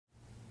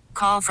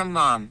Call from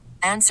mom.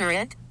 Answer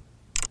it.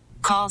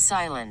 Call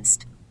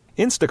silenced.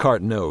 Instacart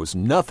knows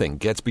nothing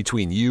gets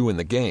between you and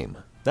the game.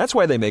 That's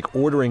why they make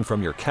ordering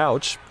from your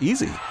couch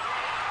easy.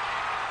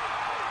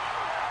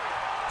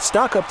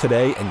 Stock up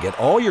today and get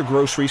all your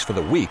groceries for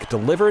the week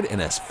delivered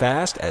in as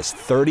fast as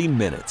 30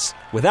 minutes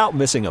without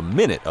missing a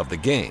minute of the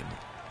game.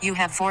 You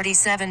have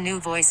 47 new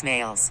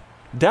voicemails.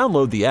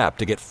 Download the app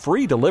to get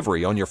free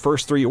delivery on your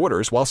first 3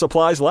 orders while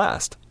supplies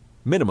last.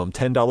 Minimum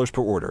 $10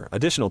 per order.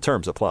 Additional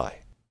terms apply.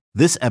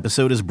 This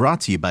episode is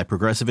brought to you by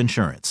Progressive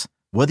Insurance.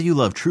 Whether you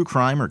love true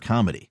crime or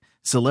comedy,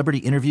 celebrity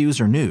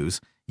interviews or news,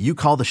 you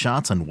call the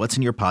shots on what's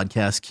in your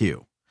podcast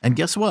queue. And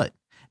guess what?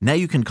 Now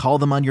you can call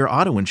them on your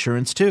auto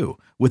insurance too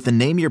with the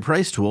Name Your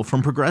Price tool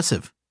from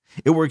Progressive.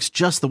 It works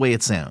just the way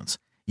it sounds.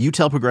 You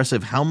tell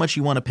Progressive how much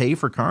you want to pay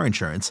for car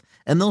insurance,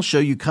 and they'll show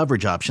you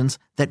coverage options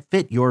that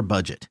fit your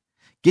budget.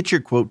 Get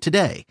your quote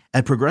today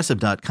at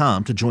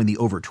Progressive.com to join the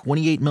over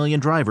 28 million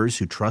drivers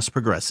who trust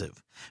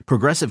Progressive.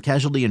 Progressive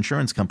Casualty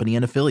Insurance Company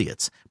and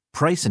Affiliates.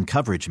 Price and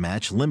coverage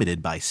match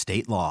limited by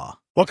state law.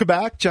 Welcome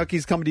back.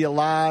 Junkies coming to you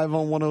live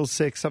on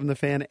 106.7 The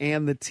Fan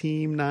and the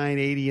Team,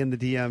 980 in the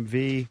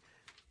DMV.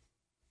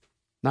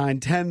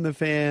 910 The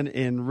Fan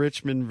in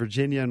Richmond,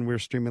 Virginia, and we're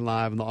streaming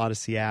live on the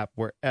Odyssey app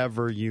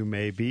wherever you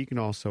may be. You can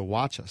also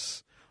watch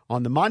us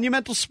on the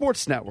Monumental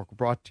Sports Network,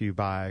 brought to you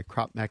by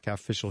Crop Metcalf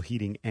Official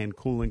Heating and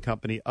Cooling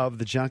Company of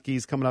the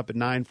Junkies. Coming up at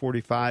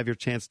 9:45, your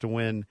chance to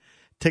win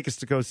tickets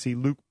to go see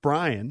Luke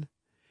Bryan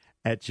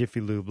at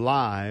Jiffy Lube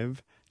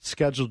Live.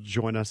 Scheduled to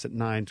join us at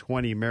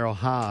 9:20. Merrill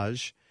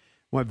Hodge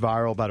went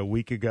viral about a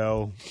week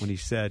ago when he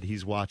said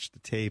he's watched the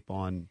tape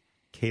on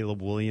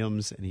Caleb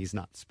Williams and he's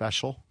not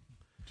special.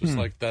 Just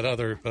like that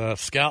other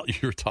scout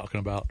you were talking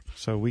about.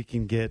 So we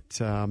can get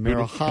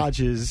Merrill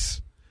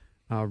Hodge's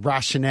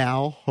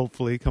rationale,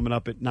 hopefully, coming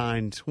up at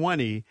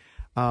 9:20.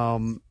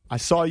 I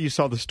saw you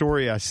saw the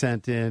story I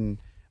sent in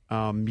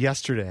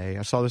yesterday.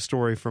 I saw the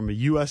story from a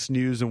U.S.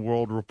 News and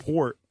World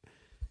Report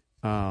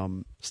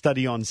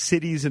study on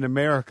cities in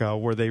America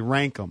where they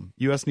rank them.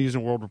 U.S. News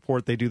and World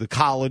Report, they do the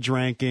college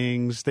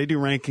rankings. They do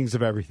rankings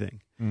of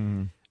everything.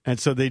 Mm. And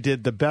so they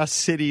did the best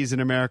cities in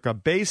America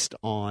based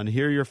on,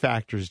 here are your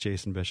factors,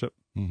 Jason Bishop,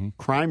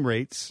 crime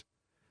rates,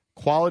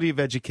 quality of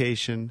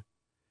education,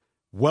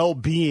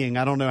 well-being.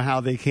 I don't know how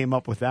they came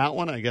up with that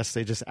one. I guess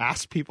they just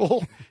asked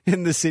people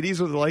in the cities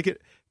whether they like it.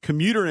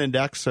 Commuter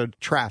index, so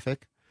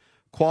traffic,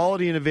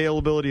 quality and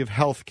availability of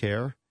health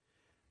care,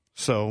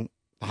 so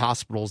the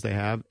hospitals they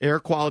have, air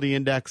quality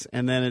index,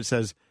 and then it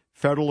says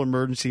Federal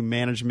Emergency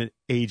Management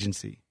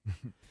Agency.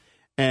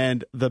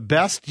 And the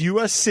best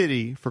U.S.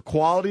 city for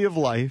quality of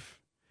life,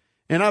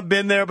 and I've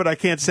been there, but I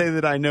can't say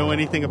that I know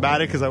anything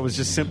about it because I was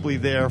just simply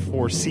there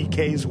for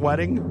CK's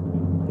wedding.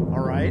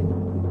 All right.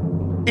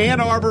 Ann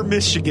Arbor,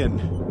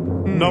 Michigan.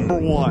 Number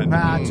one.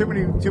 Too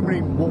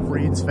many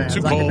Wolverines fans.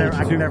 Too cold.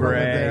 I can never live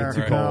there.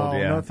 Too cold,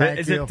 yeah. No,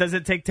 thank you. Does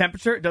it take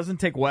temperature? It doesn't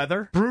take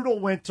weather? Brutal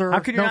winter. How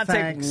can you no not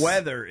thanks. take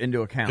weather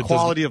into account?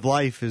 Quality of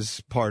life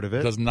is part of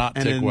it. Does not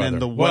and take then, weather.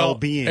 And the Well,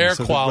 well-being. air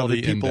so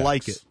quality that people index.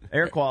 like it.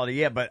 Air quality,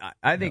 yeah, but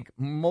I think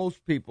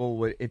most people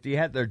would, if you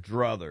had their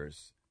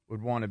druthers,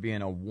 would want to be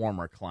in a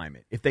warmer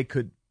climate if they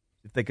could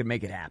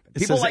make it happen. It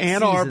People says like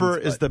Ann seasons, Arbor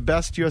but- is the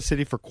best U.S.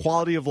 city for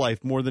quality of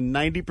life. More than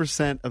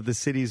 90% of the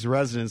city's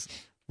residents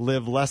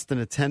live less than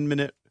a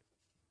 10-minute,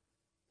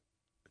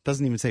 it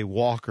doesn't even say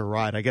walk or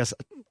ride, I guess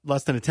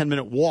less than a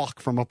 10-minute walk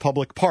from a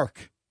public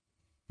park.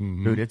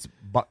 Dude, it's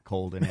butt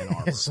cold in Ann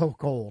Arbor. It's so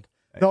cold.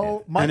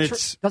 Though, And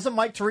doesn't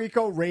Mike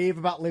Tirico rave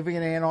about living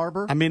in Ann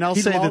Arbor? I mean, I'll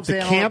He say that loves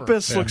the Ann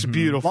campus Arbor. looks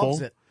beautiful.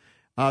 Loves it.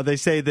 They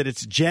say that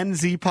it's Gen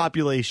Z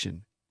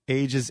population,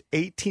 ages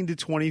 18 to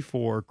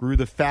 24, grew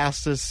the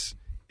fastest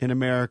in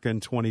America in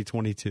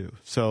 2022.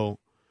 So,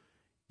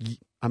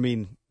 I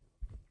mean,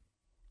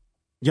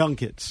 young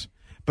kids.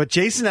 But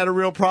Jason had a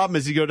real problem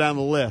as you go down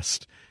the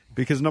list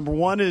because number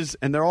one is,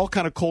 and they're all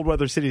kind of cold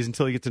weather cities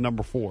until you get to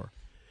number 4.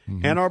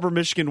 Ann Arbor,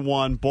 Michigan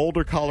 1,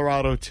 Boulder,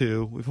 Colorado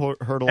 2. We've heard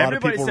a lot Everybody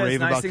of people says rave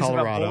nice about things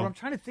Colorado. About Boulder. I'm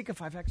trying to think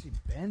if I've actually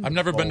been. I've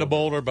never been to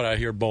Boulder, but I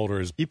hear Boulder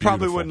is You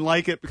probably beautiful. wouldn't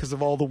like it because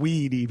of all the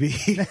weed,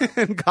 EB,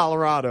 in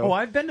Colorado. Oh,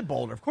 I've been to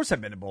Boulder. Of course,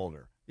 I've been to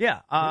Boulder.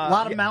 Yeah, A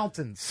lot of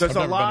mountains. There's I've a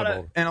never lot been to of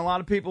Boulder. and a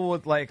lot of people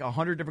with like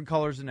 100 different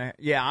colors in there.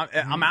 Yeah,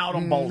 I'm out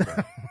on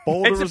Boulder.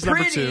 Boulder It's was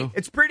pretty. number 2.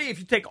 It's pretty if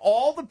you take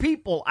all the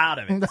people out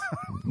of it.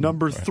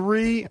 Number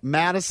 3,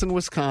 Madison,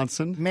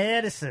 Wisconsin.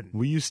 Madison.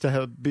 We used to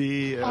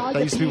that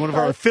used to be one of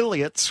our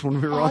affiliates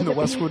when we were on the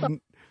Westwood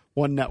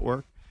One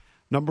Network.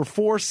 Number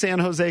 4, San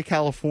Jose,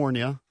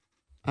 California.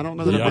 I don't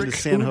know that I've been to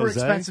San Uber Jose.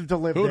 expensive to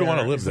live Who would there.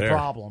 wanna live is the there?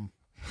 problem.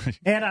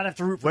 And I'd have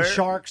to root for the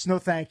Sharks. No,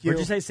 thank you. Where'd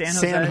you say San Jose?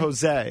 San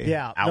Jose.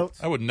 Yeah. Out.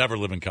 I would never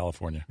live in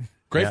California.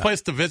 Great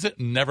place to visit,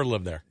 never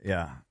live there.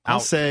 Yeah,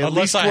 I'll say at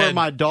Unless least I where had-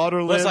 my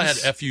daughter lives.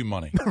 Unless I had FU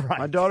money.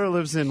 My daughter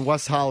lives in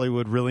West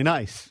Hollywood, really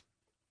nice.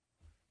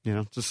 You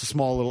know, just a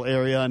small little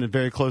area and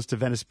very close to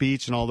Venice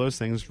Beach and all those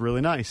things.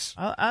 Really nice.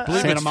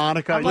 Santa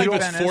Monica. I believe you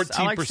it's Venice.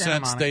 I like Santa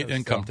 14% Monica state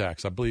income still.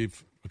 tax. I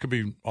believe I could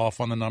be off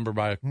on the number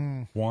by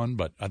one,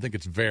 but I think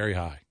it's very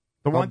high.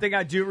 The one thing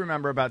I do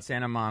remember about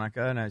Santa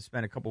Monica, and I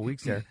spent a couple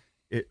weeks there,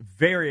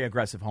 very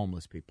aggressive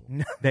homeless people.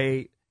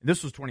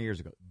 This was 20 years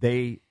ago.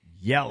 They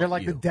yell They're at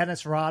like you. the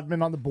Dennis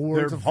Rodman on the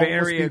boards They're of homeless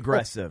very people.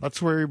 aggressive.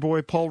 That's where your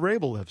boy Paul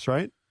Rabel lives,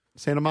 right?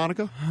 Santa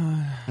Monica?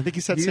 I think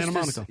he said Santa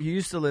Monica. He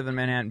used to live in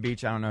Manhattan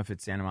Beach. I don't know if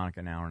it's Santa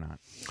Monica now or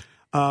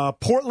not.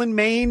 Portland,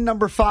 Maine,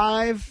 number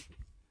 5.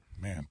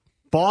 Man.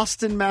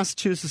 Boston,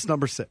 Massachusetts,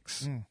 number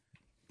 6.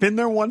 Been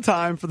there one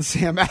time for the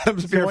Sam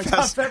Adams Beer only time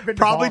Fest, I've ever been to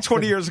probably Boston.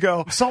 20 years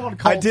ago. Someone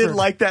I did cultured.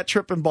 like that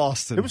trip in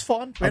Boston. It was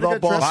fun. We I had a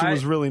thought good trip. Boston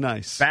was really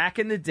nice. Back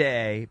in the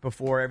day,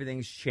 before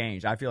everything's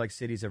changed, I feel like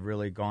cities have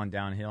really gone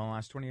downhill in the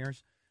last 20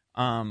 years.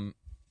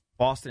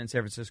 Boston and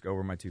San Francisco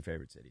were my 2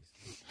 favorite cities.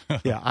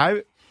 Yeah,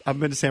 I've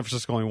been to San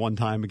Francisco only one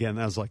time. Again,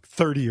 that was like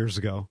 30 years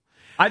ago.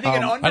 I think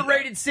an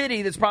underrated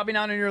city that's probably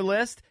not on your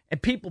list,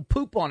 and people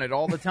poop on it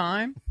all the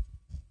time,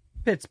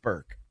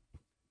 Pittsburgh.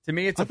 To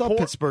me, I thought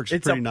Pittsburgh's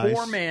it's pretty a nice.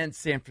 poor man's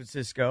San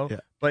Francisco,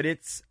 but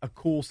it's a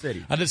cool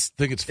city. I just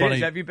think it's It funny.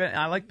 is. Have you been?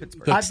 I like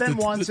Pittsburgh. I've been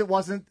once. It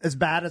wasn't as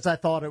bad as I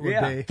thought it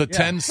would be. The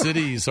 10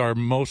 cities are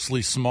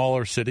mostly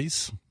smaller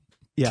cities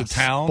Yes. to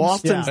towns.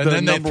 Boston's and the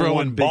then they number throw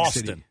one in big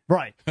Boston. city.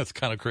 Right. That's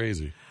kind of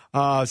crazy.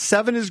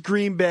 7 is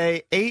Green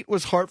Bay. 8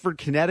 was Hartford,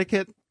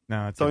 Connecticut.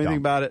 No, it's Don't a anything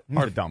dump. about it.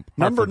 It's a dump.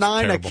 Number Hartford's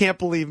 9, terrible. I can't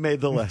believe made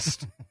the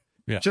list.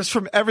 Yeah. Just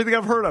from everything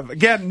I've heard of.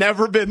 Again,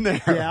 never been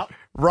there. Yeah.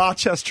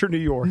 Rochester, New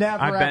York.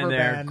 Never I've ever been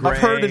there. been. Gray, I've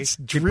heard it's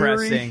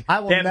dreary. depressing. I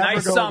will they have never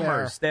nice go summers.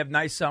 there. They have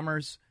nice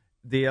summers.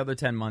 The other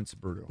 10 months are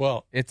brutal.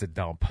 Well, It's a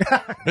dump.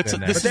 this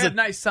but is they a, have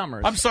nice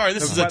summers. I'm sorry,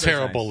 this The is a weather's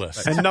terrible nice.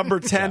 list. And number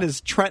 10 is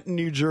Trenton,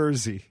 New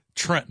Jersey.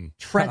 Trenton.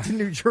 Trenton,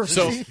 New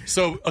Jersey.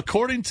 So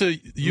according to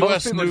Most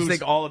U.S. people News, just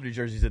think all of New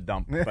Jersey's a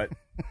dump, but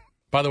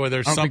by the way,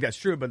 there's I don't some think that's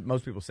true. But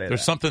most people say there's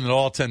that. something that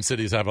all 10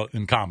 cities have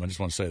in common. I just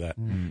want to say that.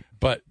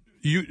 But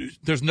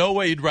there's no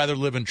way you'd rather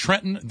live in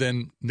Trenton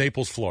than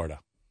Naples, Florida.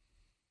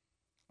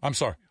 I'm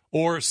sorry.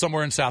 Or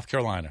somewhere in South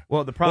Carolina.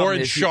 Well, the problem or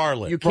in is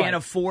Charlotte. You can't Right.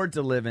 afford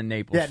to live in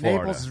Naples, Yeah,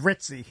 Florida. Naples is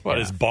ritzy. What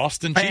is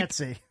Boston cheap?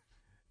 Fancy.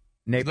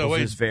 Naples No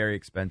way. is very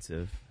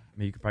expensive. I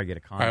mean, you could probably get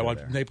a All condo right, well,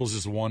 there. Naples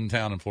is one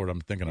town in Florida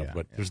I'm thinking of, Yeah,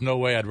 but yeah. there's no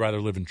way I'd rather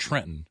live in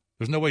Trenton.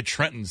 There's no way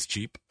Trenton's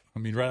cheap. I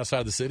mean, right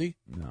outside the city.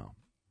 No.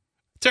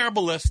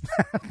 Terrible list.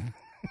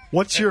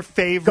 What's your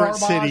favorite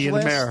Garbage city in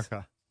list?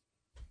 America?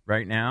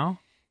 Right now,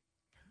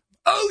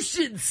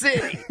 Ocean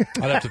City.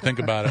 I'd have to think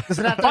about it. Does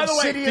it have to By have the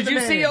way, city in did the you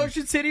see name?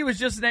 Ocean City was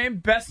just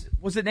named Best?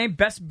 Was it named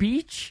Best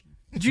Beach?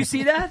 Did you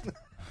see that?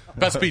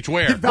 Best beach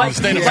where? In the Like-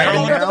 state of Yeah.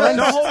 Maryland?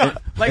 No, hold on.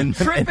 Like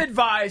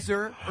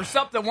TripAdvisor or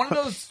something. One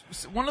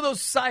of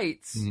those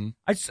sites.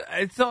 I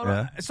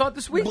saw it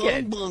this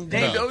weekend.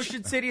 Named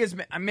Ocean City as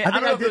I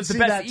don't know if it was the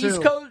best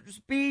East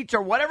Coast beach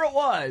or whatever it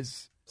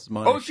was.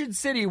 Ocean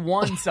City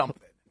won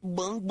something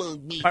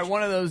by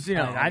one of those,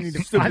 I need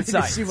to stupid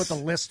sites. see what the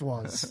list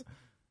was.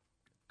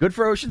 Good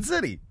for Ocean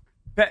City.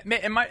 I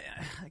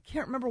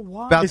can't remember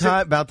why.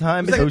 About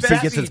time. It was like OC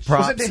Best gets its Beach.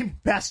 props. Was it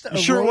named Best You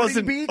sure it Eroding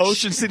wasn't Beach?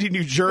 Ocean City,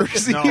 New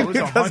Jersey? No, it was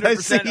Because I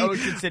 100% see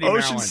Ocean City, Ocean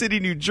Maryland. City,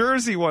 New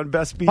Jersey won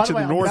best beach By the in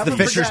way, the I'll north. never The of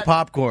the Fisher's forget-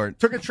 popcorn.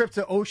 Took a trip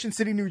to Ocean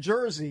City, New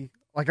Jersey,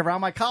 like around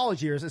my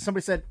college years, and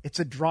somebody said it's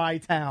a dry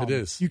town. It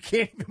is. You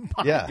can't even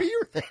buy Yeah.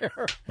 beer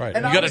there. Right.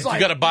 And You I got was to like,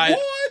 you got to buy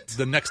what? it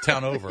the next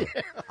town over. I Is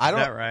that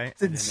don't. right?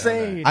 It's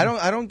insane.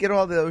 I don't get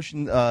all the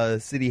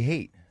Ocean City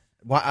hate.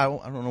 Why? I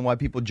don't know why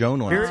people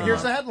joan on it. so Here's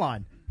much. the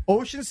headline.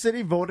 Ocean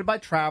City voted by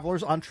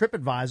travelers on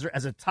TripAdvisor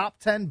as a top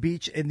 10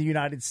 beach in the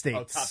United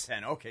States. Oh, top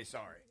 10. Okay,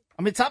 sorry.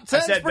 I mean, top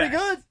 10 is said pretty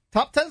best. good.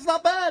 Top 10's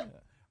not bad.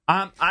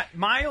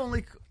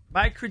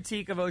 My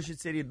critique of Ocean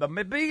City, but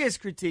my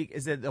biggest critique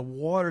is that the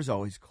water's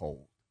always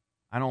cold.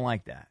 I don't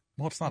like that.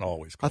 Well, it's not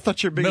always I cold.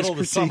 thought your biggest Middle of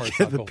the summer, critique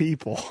it's of not the cold.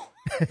 people.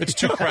 It's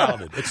too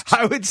crowded. It's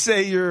I would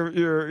say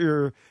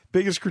your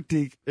biggest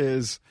critique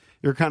is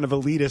you're kind of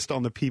elitist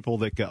on the people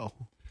that go.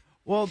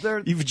 Well,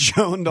 You've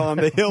joned on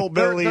the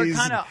hillbillies,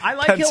 I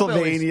like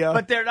Pennsylvania. hillbillies,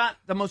 but they're not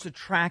the most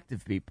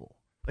attractive people.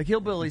 Like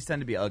hillbillies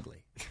tend to be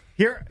ugly.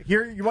 Here,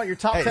 you want your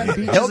top Hey, 10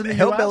 beaches in the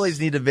hillbillies U.S.?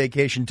 need a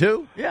vacation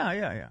too.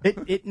 Yeah. It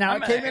came in I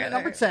at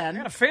number got 10.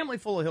 a family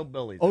full of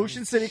hillbillies.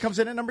 Ocean City comes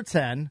in at number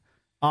 10.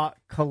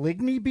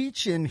 Caligny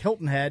Beach in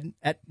Hilton Head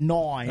at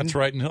 9. That's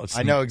right. And it's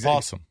I know exactly.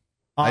 awesome.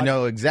 I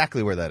know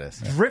exactly where that is.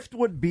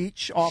 Driftwood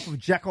Beach off of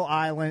Jekyll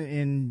Island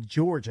in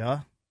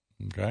Georgia.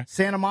 Okay.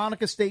 Santa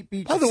Monica State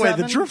Beach. By the at way,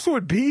 7. the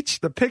Driftwood Beach,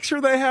 the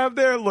picture they have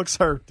there looks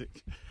hurting.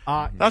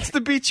 That's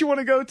the beach you want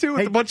to go to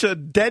with a bunch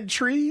of dead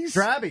trees?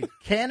 Drabby.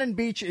 Cannon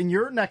Beach in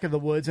your neck of the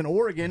woods in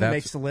Oregon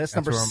makes the list.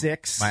 Number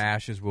 6. My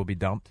ashes will be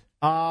dumped.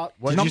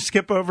 Did you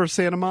skip over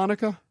Santa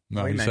Monica?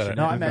 No, We he said mentioned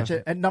it. No, I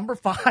mentioned. At number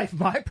 5,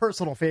 my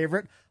personal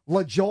favorite,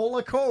 La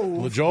Jolla Cove.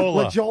 La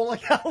Jolla. La Jolla,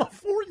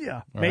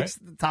 California. All Makes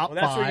the top Well,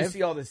 that's 5. where you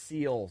see all the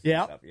seals.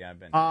 Yeah. And stuff. Yeah, I've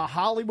been.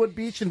 Hollywood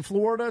Beach in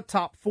Florida,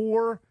 top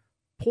 4.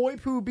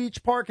 Poipu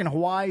Beach Park in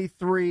Hawaii,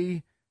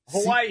 3.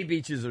 Hawaii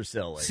beaches are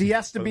silly.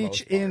 Siesta for the Beach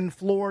most part. in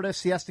Florida,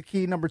 Siesta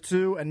Key, number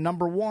 2. And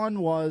number 1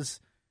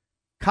 was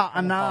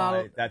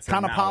Kaanapali, that's in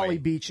Kaanapali Maui.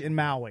 Beach in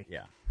Maui.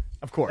 Yeah.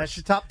 Of course. That's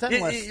your top 10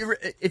 list.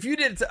 If you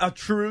did a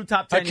true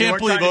top 10, I can't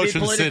believe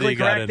Ocean City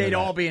got into they'd that.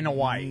 all be in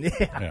Hawaii.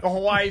 The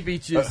Hawaii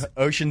beaches.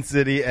 Ocean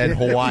City and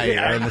Hawaii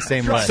are in the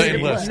same list.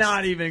 Same list.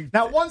 Not even.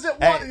 Now, one's at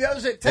 1 and the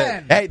other's at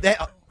 10. Hey,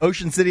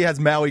 Ocean City has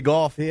Maui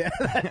Golf. Yeah.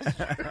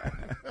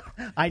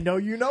 I know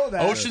you know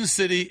that. Ocean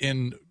City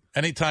in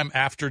anytime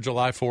after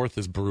July 4th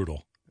is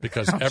brutal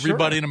because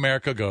everybody in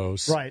America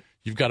goes. Right.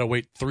 You've got to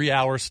wait 3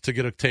 hours to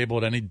get a table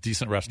at any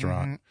decent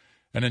restaurant. Mm-hmm.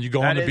 And then you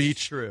go on the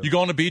beach. True. You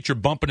go on the beach, you're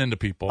bumping into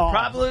people.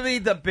 Probably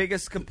the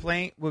biggest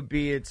complaint would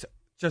be it's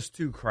just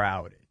too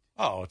crowded.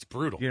 Oh, it's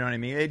brutal. You know what I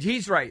mean?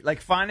 He's right. Like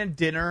finding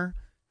dinner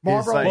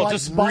Marlboro is like, Lights,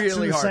 just butts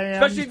really in the hard. sand.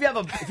 Especially if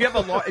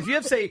you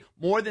have say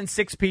more than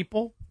 6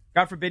 people.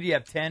 God forbid you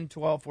have 10,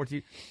 12,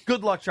 14.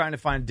 Good luck trying to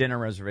find a dinner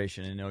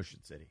reservation in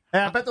Ocean City.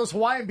 And I bet those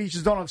Hawaiian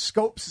beaches don't have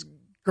scopes,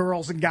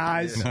 girls and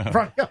guys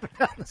running up and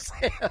down the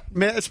sand.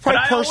 Man, it's But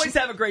probably I always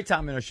have a great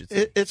time in Ocean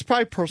City. It's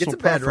probably personal It's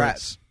a bad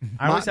preference.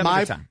 I always have a My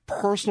good time.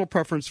 personal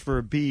preference for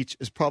a beach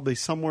is probably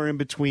somewhere in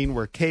between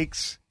where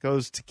Cakes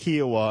goes to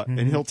Kiowa and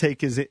he'll take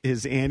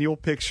his annual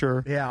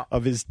picture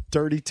of his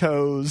dirty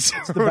toes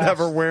or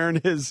whatever, best.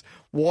 wearing his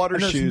water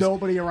And there's shoes.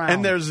 nobody around.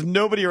 And there's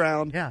nobody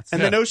around. Yeah, it's-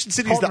 and then Ocean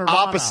City's called the Nirvana.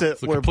 opposite.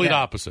 It's the where complete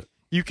opposite.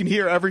 you can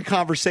hear every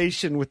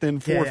conversation within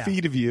 4 Yeah.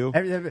 feet of you.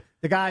 The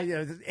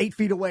guy 8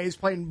 feet away is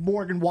playing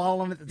Morgan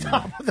Wallen at the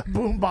top of the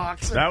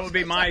boombox. That would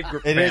be my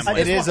It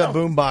is a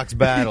boombox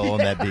battle on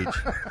that beach.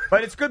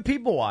 But it's good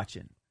people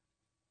watching.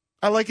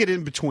 I like it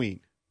in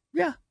between.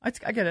 Yeah, I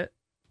get it.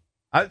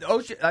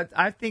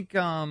 I think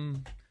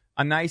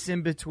a nice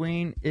in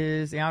between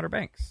is the Outer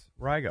Banks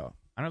where I go.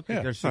 I don't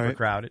think they're super right.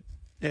 crowded.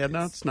 Yeah,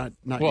 no, it's not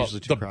Well, usually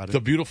too crowded. the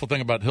beautiful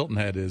thing about Hilton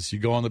Head is you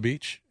go on the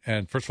beach,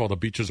 and first of all, the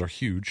beaches are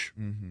huge.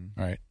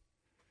 All right.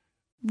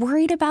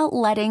 Worried about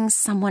letting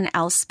someone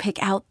else pick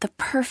out the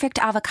perfect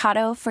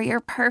avocado for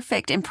your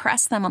perfect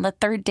impress them on the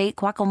third date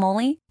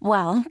guacamole?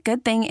 Well,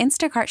 good thing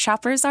Instacart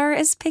shoppers are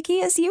as picky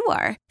as you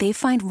are. They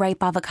find ripe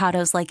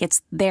avocados like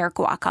it's their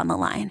guac on the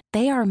line.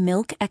 They are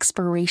milk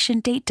expiration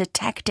date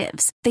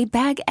detectives. They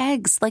bag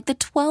eggs like the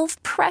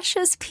 12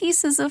 precious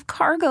pieces of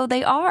cargo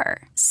they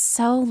are.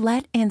 So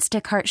let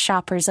Instacart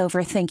shoppers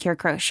overthink your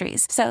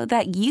groceries so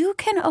that you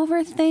can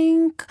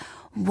overthink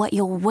what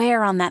you'll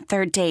wear on that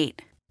third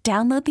date.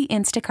 Download the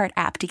Instacart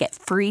app to get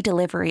free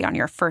delivery on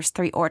your first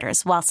 3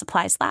 orders while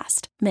supplies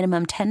last.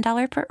 Minimum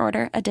 $10 per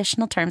order.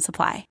 Additional terms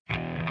apply.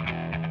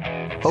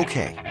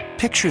 Okay,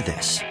 picture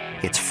this.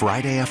 It's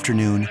Friday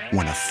afternoon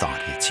when a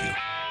thought hits you.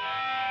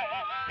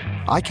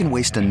 I can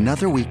waste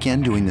another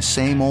weekend doing the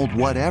same old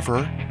whatever,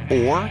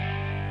 or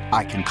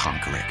I can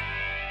conquer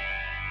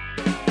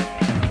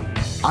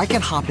it. I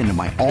can hop into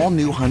my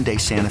all-new Hyundai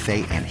Santa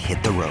Fe and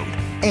hit the road.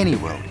 Any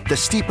road. The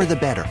steeper, the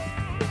better.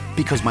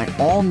 Because my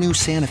all-new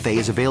Santa Fe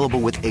is available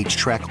with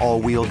H-Track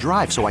all-wheel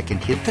drive, so I can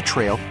hit the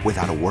trail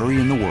without a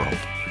worry in the world.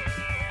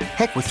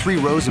 Heck, with 3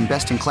 rows and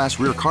best-in-class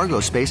rear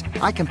cargo space,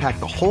 I can pack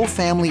the whole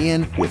family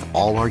in with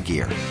all our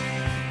gear.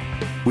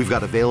 We've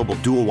got available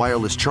dual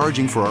wireless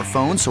charging for our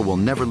phones, so we'll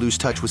never lose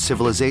touch with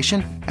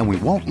civilization, and we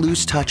won't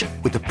lose touch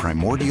with the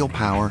primordial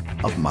power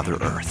of Mother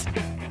Earth.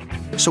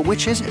 So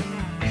which is it?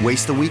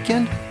 Waste the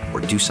weekend or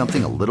do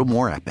something a little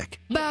more epic?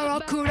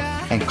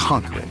 And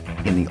conquer it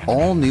in the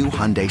all-new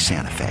Hyundai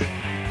Santa Fe.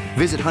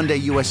 Visit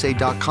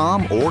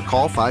HyundaiUSA.com or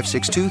call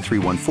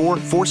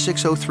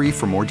 562-314-4603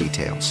 for more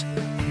details.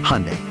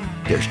 Hyundai,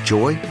 there's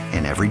joy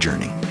in every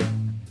journey.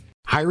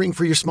 Hiring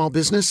for your small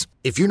business?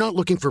 If you're not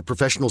looking for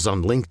professionals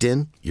on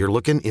LinkedIn, you're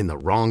looking in the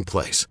wrong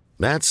place.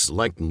 That's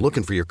like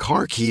looking for your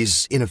car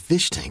keys in a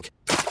fish tank.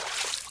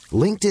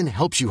 LinkedIn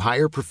helps you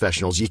hire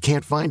professionals you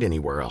can't find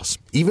anywhere else,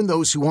 even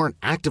those who aren't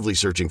actively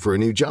searching for a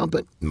new job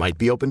but might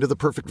be open to the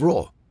perfect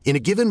role. In a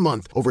given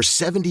month, over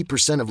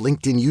 70% of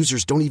LinkedIn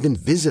users don't even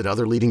visit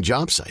other leading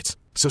job sites.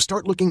 So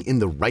start looking in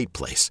the right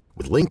place.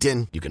 With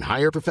LinkedIn, you can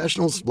hire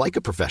professionals like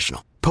a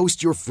professional.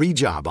 Post your free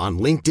job on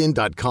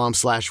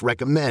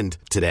linkedin.com/recommend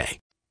today.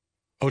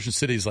 Ocean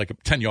City is like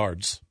 10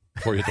 yards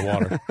before you hit the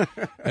water.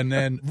 And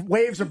then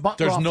waves are butt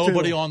there's off,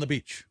 nobody too. on the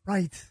beach.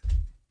 Right.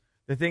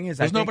 The thing is,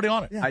 There's nobody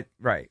on it.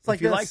 Right. It's like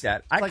if you this. like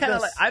that, It's like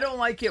this. I don't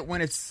like it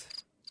when it's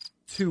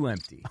too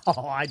empty.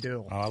 Oh, I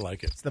do. Oh, I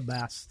like it. It's the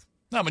best.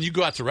 No, when you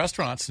go out to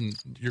restaurants and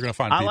you're going to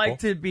find I people.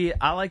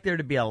 like there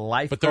to be a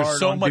lifeguard But there's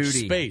so on much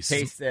duty space. in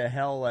case the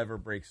hell ever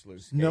breaks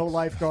loose. No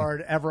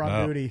lifeguard ever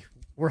on duty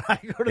where I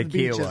go to the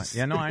Kiowa. beaches.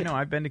 Yeah, no, I know.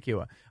 I've been to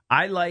Kiowa.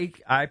 I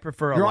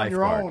prefer a You're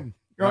lifeguard. on your own.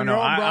 You're on your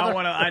own, brother.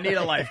 I need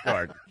a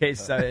lifeguard in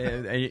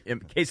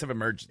case of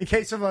emergency. In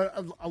case of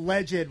a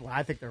alleged, well,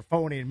 I think they're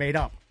phony and made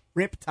up,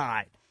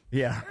 riptide.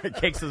 Yeah,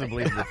 Cakes doesn't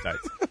believe in riptides.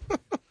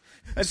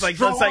 It's like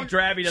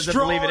Drabby doesn't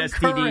believe in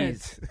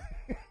STDs.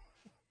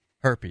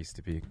 Herpes,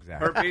 to be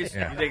exact. Herpes?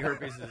 Yeah. You think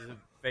herpes is a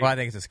fake? Well, I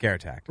think it's a scare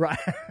attack. Right.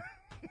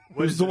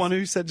 Who's the one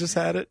who said just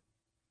had it?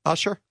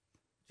 Usher?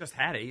 Just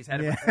had it. He's had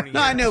it for 20 years. No,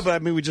 I know, but I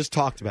mean, we just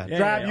talked about it.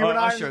 Drab, you and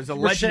I Usher is a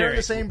we're sharing legendary.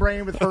 the same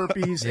brain with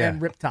herpes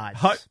and riptide.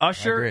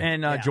 Usher agree.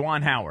 and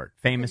Juwan Howard,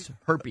 famous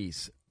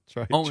herpes That's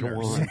right.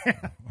 owners.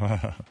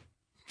 Jawan.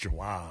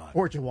 Jawan.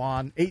 Poor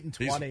Jawan, 8 and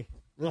 20.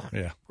 Ugh,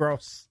 Yeah.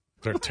 gross.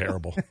 They're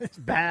terrible. It's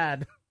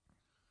bad.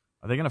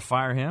 Are they going to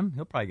fire him?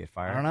 He'll probably get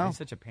fired. I don't know. He's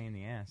such a pain in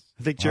the ass.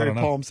 I think Jerry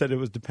Palm said it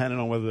was dependent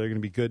on whether they're going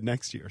to be good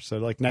next year. So,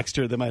 like, next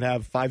year they might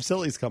have 5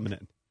 sillies coming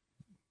in.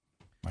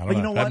 I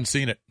don't know. I haven't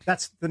seen it.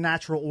 That's the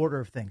natural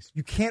order of things.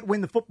 You can't win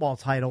the football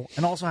title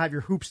and also have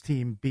your hoops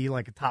team be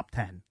like a top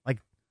 10. Like,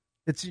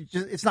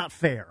 it's not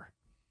fair.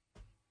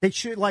 They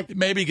should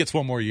maybe it gets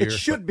one more year. It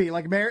should be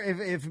like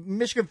if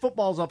Michigan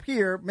football's up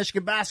here,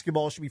 Michigan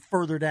basketball should be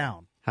further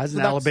down.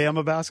 Hasn't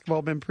Alabama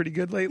basketball been pretty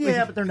good lately?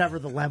 Yeah, but they're never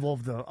the level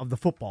of the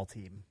football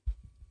team.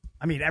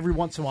 I mean, every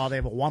once in a while they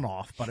have a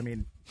one-off, but I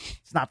mean,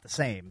 it's not the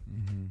same.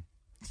 Mm-hmm.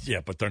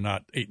 Yeah, but they're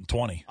not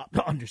 8-20.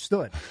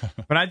 Understood.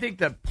 But I think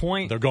the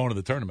point they're going to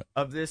the tournament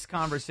of this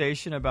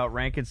conversation about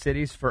ranking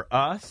cities for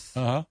us,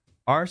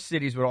 our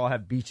cities would all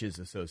have beaches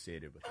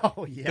associated with them.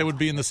 Oh yeah, they would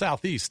be in the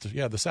southeast.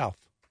 Yeah, the south.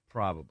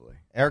 Probably.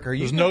 Eric, are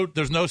you?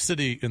 There's no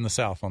city in the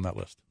south on that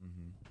list.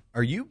 Mm-hmm.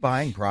 Are you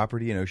buying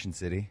property in Ocean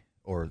City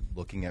or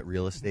looking at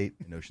real estate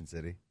in Ocean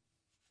City?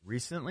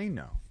 Recently,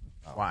 no.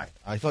 Oh, Why?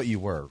 I thought you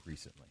were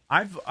recently.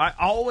 I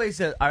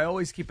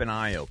always keep an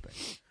eye open,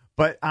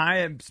 but I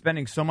am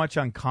spending so much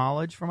on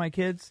college for my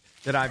kids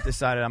that I've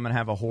decided I'm going to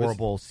have a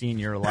horrible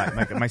senior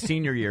life. My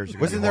senior years.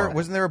 Wasn't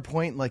there a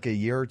point like a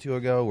year or two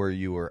ago where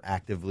you were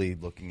actively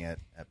looking at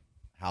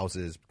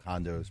houses,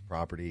 condos,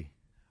 property?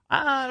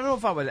 I don't know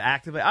if I was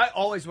actively.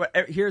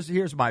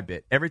 Here's my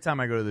bit. Every time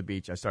I go to the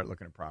beach, I start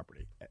looking at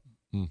property.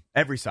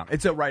 Every summer,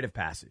 it's a rite of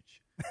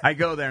passage. I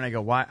go there and I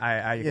go, why?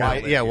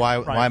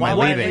 Why am I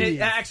leaving?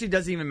 It actually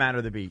doesn't even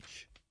matter the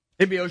beach.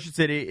 It'd be Ocean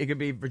City. It could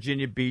be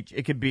Virginia Beach.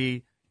 It could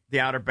be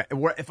the Outer.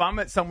 If I'm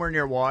at somewhere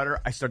near water,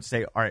 I start to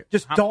say, all right,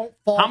 don't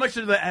fall. How much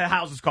do the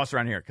houses cost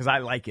around here? Because I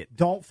like it.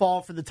 Don't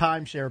fall for the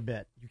timeshare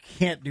bit. You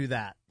can't do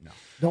that. No.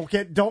 Don't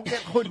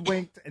get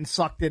hoodwinked and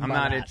sucked in. I'm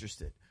not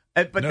interested.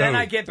 But then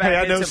I get back. Hey,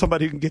 I know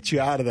somebody who can get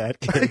you out of that.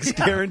 It's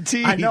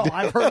guaranteed. I know.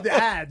 I've heard the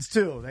ads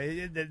too.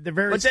 They're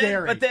very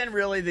scary. But then,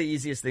 really, the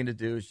easiest thing to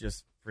do is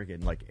just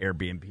freaking like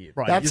Airbnb it.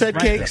 Right. That said,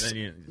 Cakes.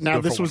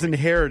 Now this was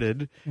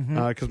inherited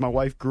because my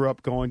wife grew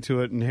up going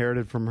to it,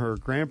 inherited from her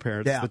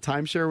grandparents. Yeah. The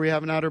timeshare we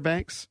have in Outer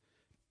Banks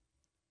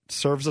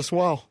serves us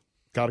well.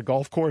 Got a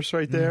golf course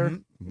right there.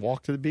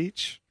 Walk to the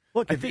beach.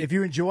 Look, if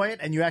you enjoy it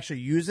and you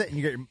actually use it and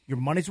you get your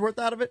money's worth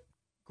out of it,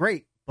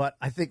 great. But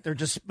I think they're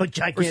just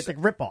gigantic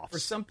ripoffs. For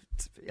some,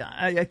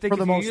 I think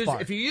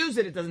if you use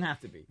it, it doesn't have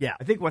to be. Yeah.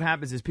 I think what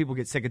happens is people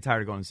get sick and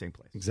tired of going to the same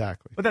place.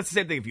 Exactly. But that's the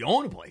same thing if you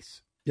own a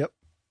place. Yep.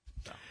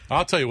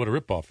 I'll tell you what a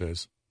ripoff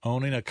is.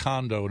 Owning a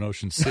condo in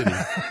Ocean City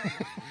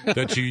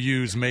that you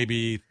use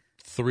maybe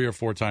 3 or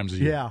 4 times a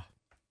year. Yeah.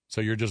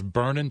 So you're just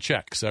burning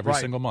checks every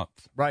single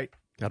month. Right.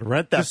 Got to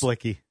rent that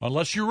blicky.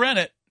 Unless you rent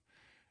it.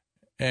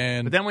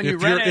 And but then when if you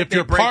rent if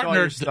your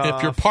partner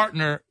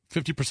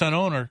 50%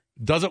 owner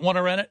doesn't want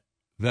to rent it,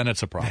 then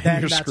it's a problem.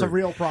 That's a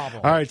real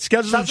problem. All right,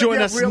 scheduled to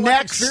join us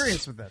next.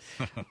 Experience with this.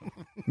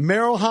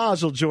 Merrill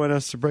Hodge will join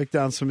us to break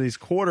down some of these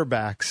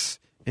quarterbacks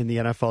in the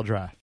NFL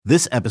draft.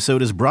 This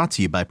episode is brought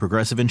to you by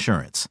Progressive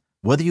Insurance.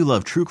 Whether you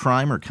love true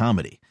crime or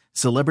comedy,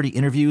 celebrity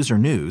interviews or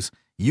news,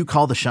 you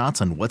call the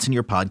shots on what's in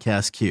your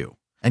podcast queue.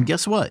 And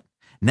guess what?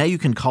 Now you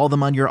can call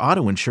them on your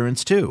auto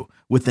insurance too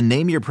with the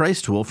Name Your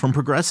Price tool from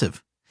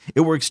Progressive.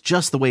 It works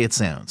just the way it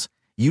sounds.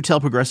 You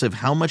tell Progressive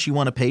how much you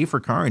want to pay for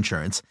car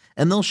insurance,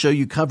 and they'll show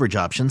you coverage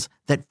options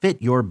that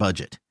fit your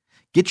budget.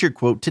 Get your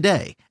quote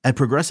today at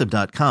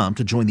Progressive.com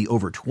to join the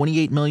over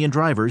 28 million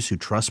drivers who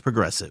trust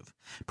Progressive.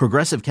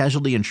 Progressive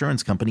Casualty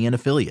Insurance Company and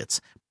Affiliates.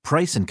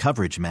 Price and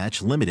coverage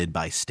match limited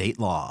by state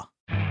law.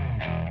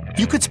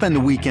 You could spend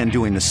the weekend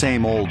doing the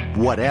same old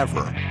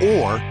whatever,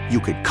 or you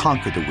could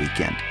conquer the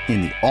weekend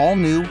in the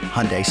all-new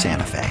Hyundai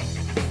Santa Fe.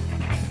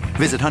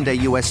 Visit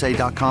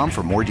HyundaiUSA.com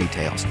for more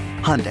details.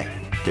 Hyundai.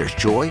 There's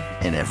joy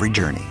in every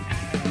journey.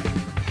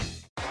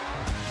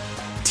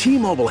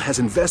 T-Mobile has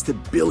invested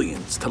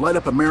billions to light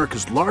up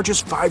America's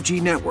largest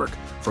 5G network,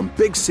 from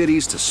big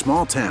cities to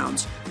small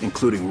towns,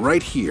 including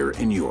right here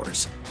in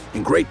yours.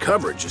 And great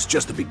coverage is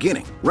just the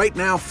beginning. Right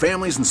now,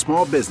 families and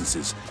small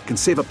businesses can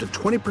save up to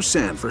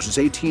 20% versus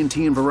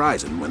AT&T and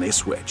Verizon when they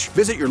switch.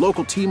 Visit your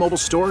local T-Mobile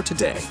store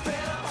today.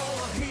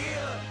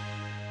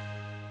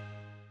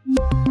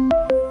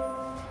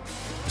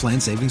 Plan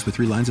savings with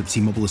 3 lines of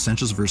T-Mobile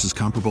Essentials versus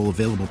comparable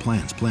available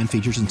plans. Plan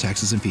features and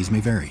taxes and fees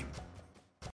may vary.